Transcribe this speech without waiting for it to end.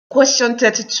Question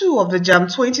 32 of the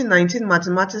JAMB 2019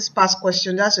 Mathematics Past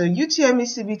Question. That's a UTME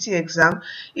CBT exam.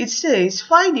 It says,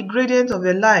 find the gradient of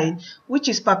a line which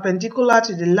is perpendicular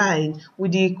to the line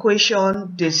with the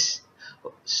equation this.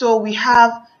 So we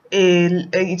have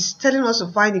it's telling us to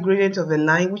find the gradient of a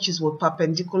line which is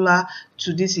perpendicular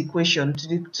to this equation,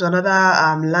 to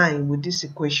another line with this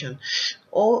equation.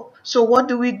 So what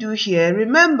do we do here?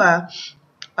 Remember,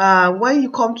 when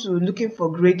you come to looking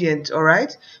for gradient, all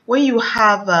right, when you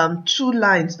have two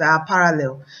lines that are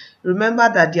parallel, remember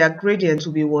that their gradient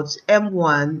will be what?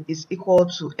 M1 is equal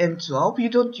to M2. I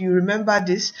hope you remember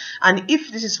this. And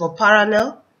if this is for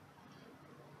parallel,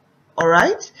 all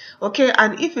right, okay,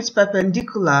 and if it's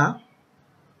perpendicular,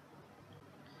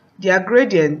 their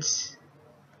gradient,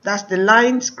 that's the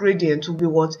line's gradient, will be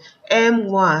what?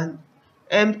 M1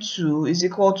 M2 is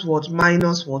equal to what?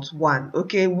 Minus what? 1.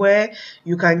 Okay, where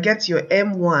you can get your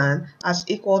M1 as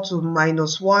equal to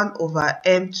minus 1 over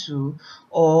M2,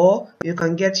 or you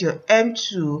can get your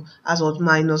M2 as what?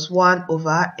 Minus 1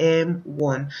 over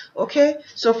M1. Okay,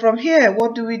 so from here,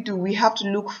 what do? We have to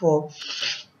look for,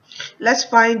 let's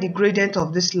find the gradient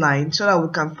of this line so that we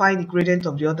can find the gradient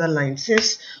of the other line.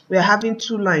 Since we are having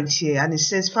two lines here and it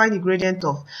says find the gradient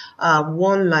of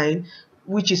one line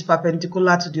which is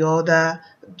perpendicular to the other,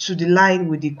 to the line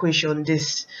with the equation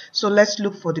this. So let's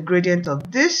look for the gradient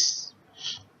of this.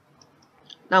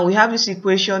 Now we have this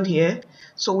equation here.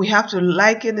 So we have to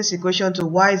liken this equation to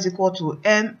y is equal to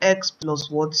mx plus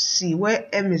what? C, where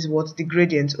m is what? The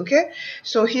gradient. Okay,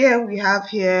 so here we have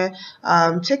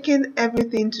taking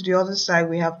everything to the other side,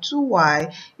 we have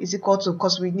 2y is equal to,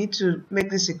 because we need to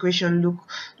make this equation look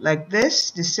like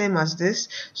this, the same as this.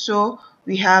 So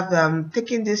we have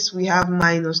taking this, we have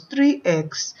minus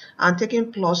 3x, and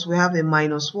taking plus, we have a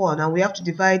minus 1, and we have to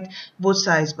divide both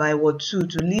sides by what? 2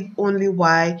 to leave only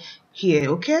y here.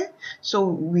 Okay, so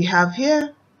we have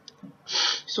here,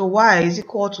 so y is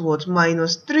equal to what?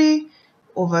 Minus 3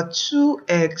 over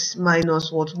 2x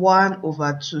minus what? 1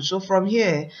 over 2. So from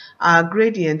here, our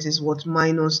gradient is what?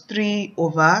 Minus 3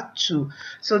 over 2.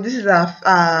 So this is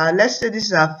our let's say this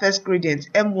is our first gradient.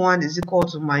 M1 is equal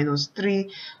to minus 3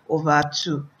 over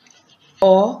 2,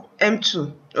 or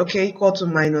M2, okay, equal to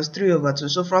minus 3 over 2.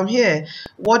 So from here,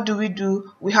 what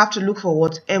do? We have to look for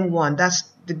what? M1. That's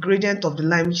the gradient of the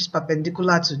line which is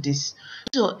perpendicular to this.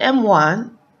 So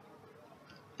M1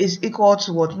 is equal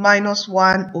to what? Minus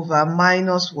 1 over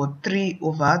minus what? 3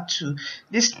 over 2.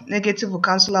 This negative will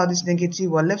cancel out this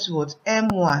negative. We're left with what?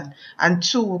 M1, and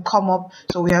 2 will come up.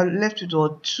 So we are left with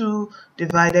what? 2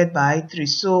 divided by 3.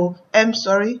 So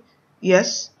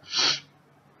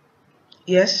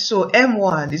Yes, so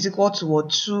M1 is equal to what?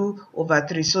 2 over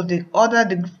 3. So the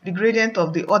gradient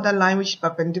of the other line which is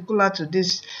perpendicular to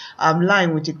this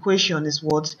line with equation is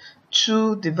what?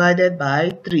 2 divided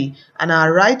by 3. And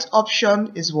our right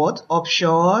option is what?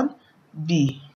 Option B.